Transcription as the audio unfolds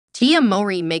Tia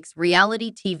Mowry makes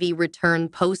reality TV return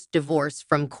post-divorce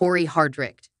from Cory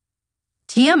Hardrict.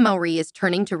 Tia Mowry is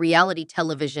turning to reality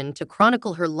television to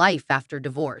chronicle her life after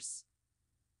divorce.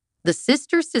 The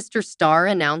Sister star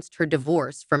announced her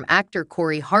divorce from actor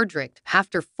Cory Hardrict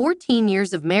after 14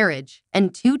 years of marriage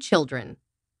and 2 children.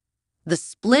 The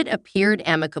split appeared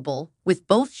amicable, with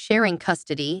both sharing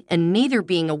custody and neither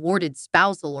being awarded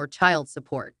spousal or child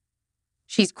support.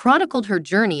 She's chronicled her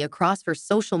journey across her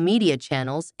social media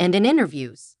channels and in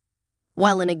interviews.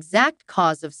 While an exact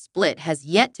cause of split has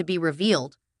yet to be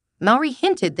revealed, Mowry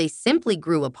hinted they simply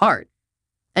grew apart.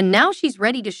 And now she's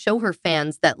ready to show her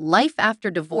fans that life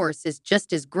after divorce is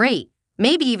just as great,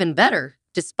 maybe even better,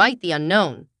 despite the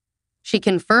unknown. She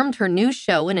confirmed her new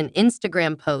show in an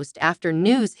Instagram post after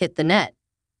news hit the net.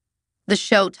 The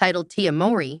show, titled Tia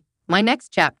Mowry, My Next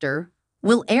Chapter,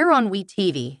 will air on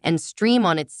WeTV and stream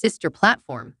on its sister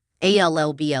platform,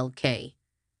 ALLBLK.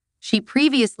 She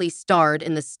previously starred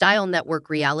in the Style Network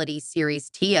reality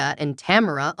series Tia and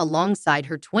Tamara alongside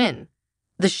her twin.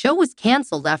 The show was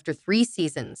canceled after 3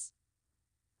 seasons.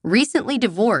 Recently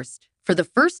divorced, for the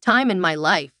first time in my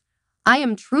life, I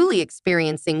am truly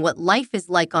experiencing what life is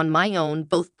like on my own,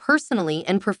 both personally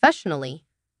and professionally,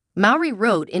 Mowry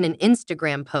wrote in an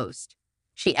Instagram post.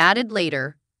 She added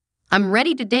later, "I'm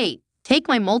ready to date, take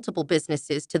my multiple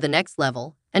businesses to the next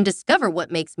level, and discover what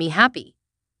makes me happy."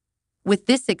 With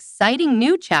this exciting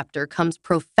new chapter comes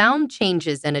profound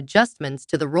changes and adjustments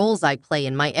to the roles I play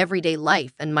in my everyday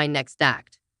life and my next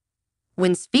act.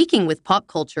 When speaking with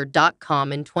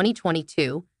popculture.com in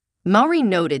 2022, Mowry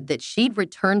noted that she'd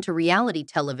return to reality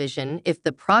television if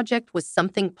the project was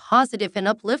something positive and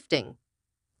uplifting.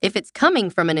 If it's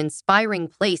coming from an inspiring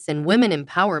place in women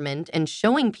empowerment and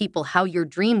showing people how your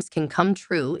dreams can come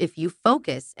true if you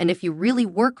focus and if you really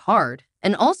work hard,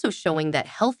 and also showing that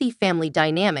healthy family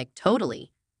dynamic,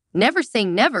 totally. Never say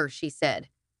never, she said.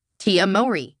 Tia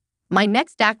Mowry, My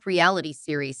Next Act reality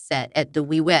series set at the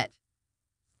Wet.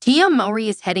 Tia Mowry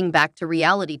is heading back to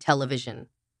reality television.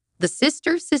 The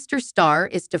Sister star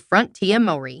is to front Tia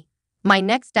Mowry, My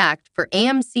Next Act for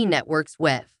AMC Network's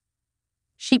Wet.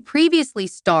 She previously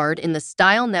starred in the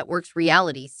Style Network's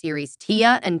reality series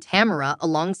Tia and Tamara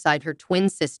alongside her twin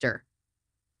sister.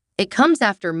 It comes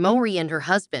after Mowry and her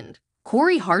husband,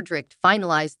 Cory Hardrict,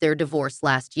 finalized their divorce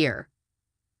last year.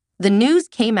 The news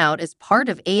came out as part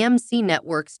of AMC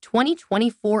Network's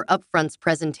 2024 Upfronts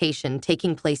presentation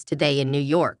taking place today in New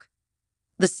York.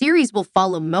 The series will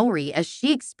follow Mowry as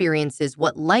she experiences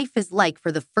what life is like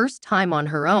for the first time on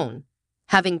her own,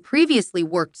 having previously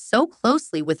worked so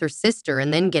closely with her sister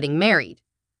and then getting married.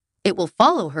 It will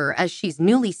follow her as she's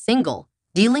newly single,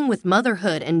 dealing with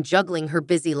motherhood and juggling her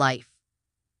busy life.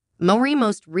 Mowry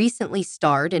most recently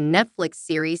starred in Netflix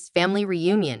series Family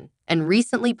Reunion and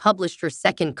recently published her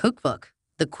second cookbook,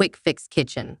 The Quick Fix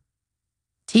Kitchen.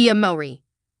 Tia Mowry,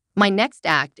 My Next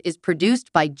Act is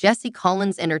produced by Jesse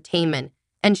Collins Entertainment,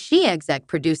 and she exec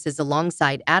produces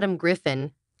alongside Adam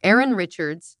Griffin, Aaron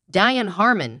Richards, Diane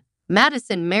Harmon,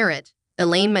 Madison Merritt,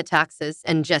 Elaine Metaxas,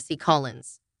 and Jesse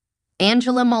Collins.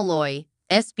 Angela Malloy,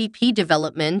 SVP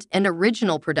Development and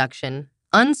Original Production,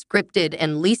 Unscripted,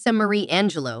 and Lisa Marie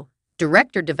Angelo,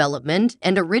 Director Development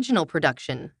and Original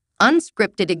Production,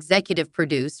 Unscripted Executive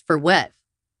Produce for WEF.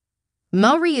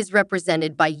 Mowry is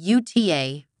represented by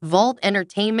UTA, Vault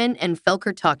Entertainment, and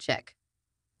Felker Tokchek.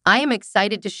 I am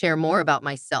excited to share more about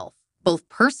myself, both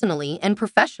personally and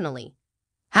professionally.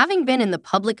 Having been in the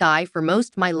public eye for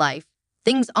most of my life,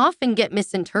 things often get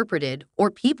misinterpreted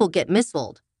or people get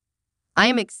missold. I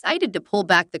am excited to pull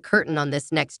back the curtain on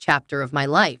this next chapter of my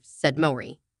life, said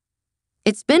Mowry.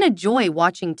 It's been a joy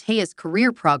watching Tia's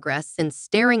career progress since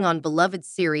starring on beloved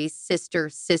series Sister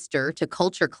to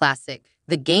culture classic,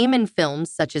 The Game, and films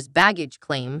such as Baggage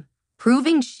Claim,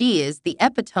 proving she is the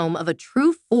epitome of a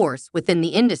true force within the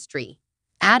industry,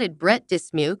 added Brett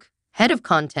Dismuke, head of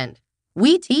content,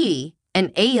 WeTV,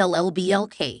 and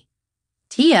ALLBLK.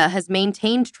 Tia has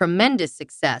maintained tremendous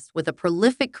success with a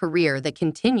prolific career that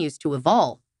continues to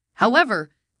evolve. However,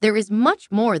 there is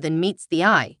much more than meets the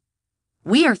eye.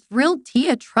 We are thrilled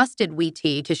Tia trusted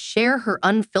WeTV to share her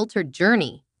unfiltered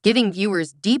journey, giving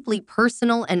viewers deeply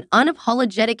personal and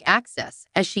unapologetic access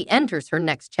as she enters her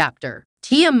next chapter.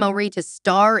 Tia Mowry to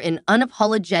star in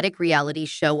unapologetic reality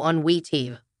show on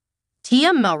WeTV.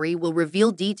 Tia Mowry will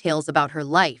reveal details about her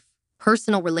life,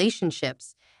 personal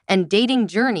relationships, and dating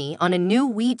journey on a new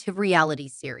WeTV reality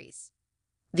series.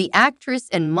 The actress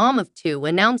and mom of 2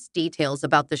 announced details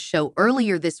about the show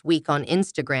earlier this week on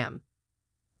Instagram.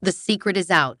 The secret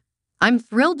is out. I'm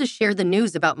thrilled to share the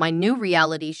news about my new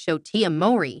reality show Tia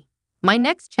Mowry, My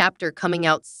Next Chapter, coming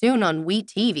out soon on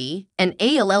WeTV and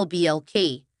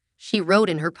ALLBLK. she wrote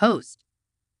in her post.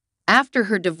 After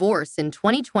her divorce in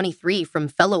 2023 from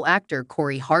fellow actor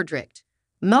Cory Hardrict,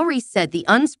 Mowry said the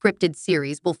unscripted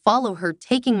series will follow her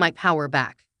taking my power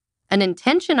back. An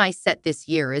intention I set this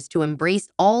year is to embrace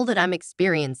all that I'm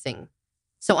experiencing.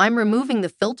 So I'm removing the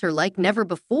filter like never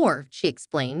before, she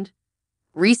explained.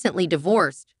 Recently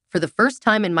divorced, for the first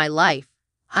time in my life,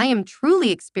 I am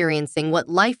truly experiencing what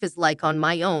life is like on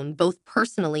my own, both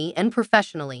personally and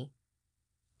professionally.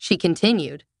 She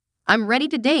continued, I'm ready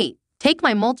to date, take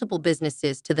my multiple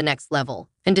businesses to the next level,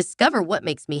 and discover what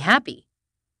makes me happy.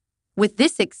 With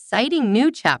this exciting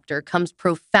new chapter comes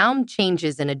profound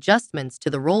changes and adjustments to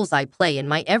the roles I play in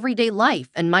my everyday life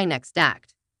and my next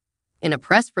act. In a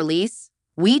press release,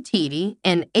 WeTV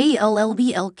and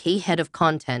ALLBLK head of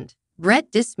content,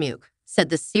 Brett Dismuke, said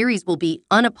the series will be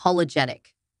unapologetic.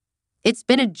 It's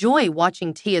been a joy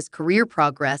watching Tia's career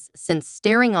progress since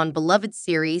starring on beloved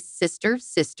series Sister,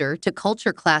 Sister to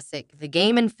culture classic The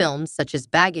Game and films such as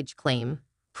Baggage Claim,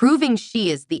 proving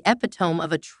she is the epitome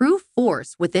of a true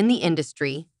force within the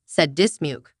industry, said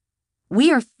Dismuke.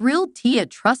 We are thrilled Tia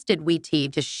trusted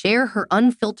WeTV to share her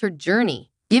unfiltered journey,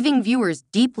 giving viewers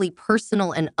deeply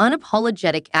personal and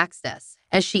unapologetic access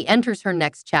as she enters her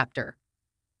next chapter.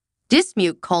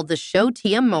 Dismuke called the show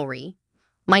Tia Mowry,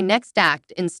 my next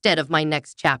act instead of my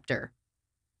next chapter.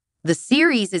 The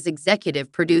series is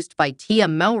executive produced by Tia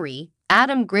Mowry,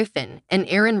 Adam Griffin, and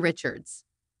Aaron Richards.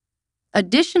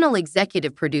 Additional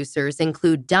executive producers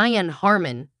include Diane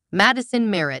Harmon, Madison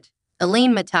Merritt,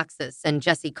 Elaine Metaxas, and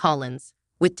Jesse Collins,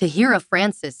 with Tahira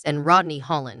Francis and Rodney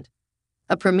Holland.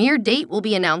 A premiere date will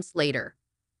be announced later.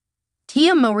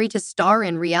 Tia Mowry to star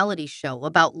in reality show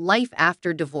about life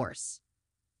after divorce.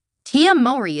 Tia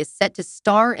Mowry is set to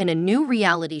star in a new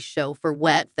reality show for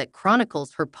WET that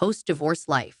chronicles her post-divorce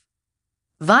life.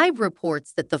 Vibe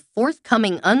reports that the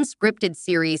forthcoming unscripted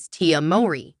series Tia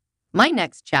Mowry, My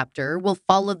Next Chapter, will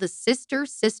follow the Sister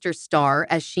star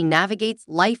as she navigates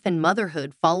life and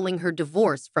motherhood following her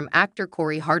divorce from actor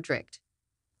Cory Hardrict.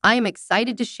 I am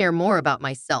excited to share more about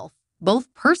myself,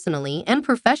 both personally and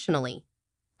professionally.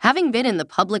 Having been in the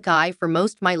public eye for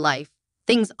most of my life,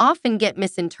 things often get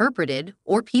misinterpreted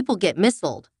or people get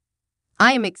missold.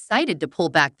 I am excited to pull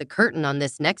back the curtain on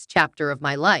this next chapter of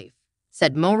my life,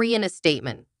 said Mowry in a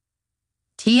statement.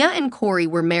 Tia and Cory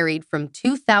were married from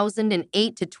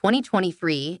 2008 to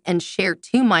 2023 and share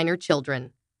 2 minor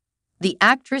children. The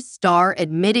actress star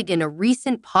admitted in a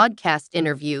recent podcast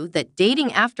interview that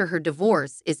dating after her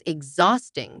divorce is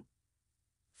exhausting.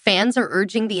 Fans are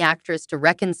urging the actress to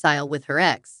reconcile with her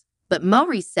ex, but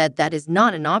Mowry said that is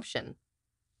not an option.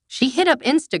 She hit up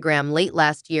Instagram late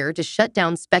last year to shut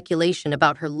down speculation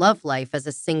about her love life as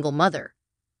a single mother.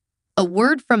 A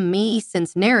word from me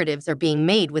since narratives are being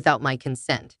made without my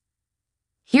consent.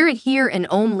 Hear it here and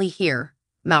only here,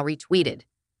 Mowry tweeted.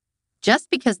 Just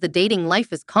because the dating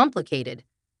life is complicated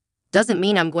doesn't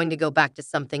mean I'm going to go back to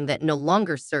something that no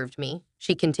longer served me,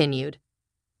 she continued.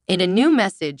 In a new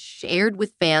message shared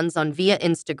with fans on via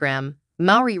Instagram,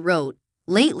 Mowry wrote,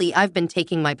 Lately I've been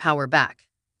taking my power back.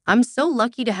 I'm so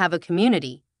lucky to have a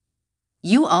community.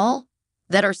 You all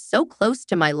that are so close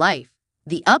to my life,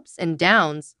 the ups and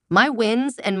downs, my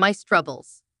wins and my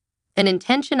struggles. An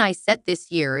intention I set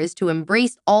this year is to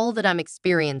embrace all that I'm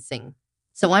experiencing.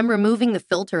 So I'm removing the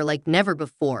filter like never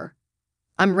before.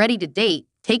 I'm ready to date,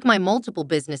 take my multiple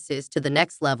businesses to the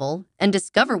next level, and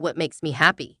discover what makes me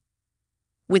happy.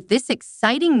 With this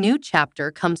exciting new chapter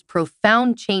comes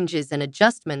profound changes and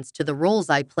adjustments to the roles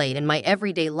I played in my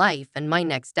everyday life and my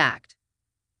next act.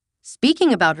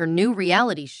 Speaking about her new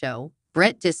reality show,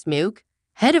 Brett Dismuke,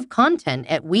 head of content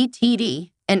at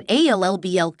WeTV and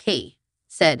ALLBLK,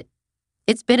 said,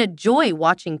 It's been a joy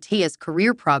watching Tia's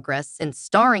career progress since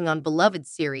starring on beloved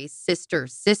series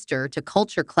Sister to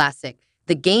culture classic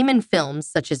The Game and films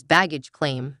such as Baggage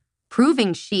Claim,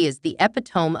 proving she is the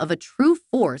epitome of a true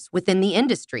force within the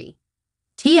industry.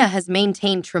 Tia has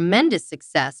maintained tremendous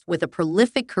success with a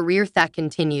prolific career that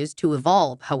continues to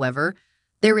evolve. However,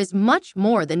 there is much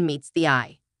more than meets the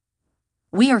eye.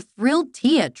 We are thrilled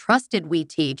Tia trusted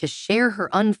WeTV to share her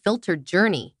unfiltered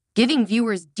journey, giving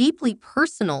viewers deeply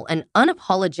personal and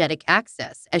unapologetic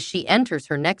access as she enters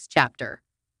her next chapter.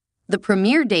 The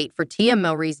premiere date for Tia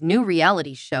Mowry's new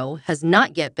reality show has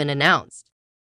not yet been announced.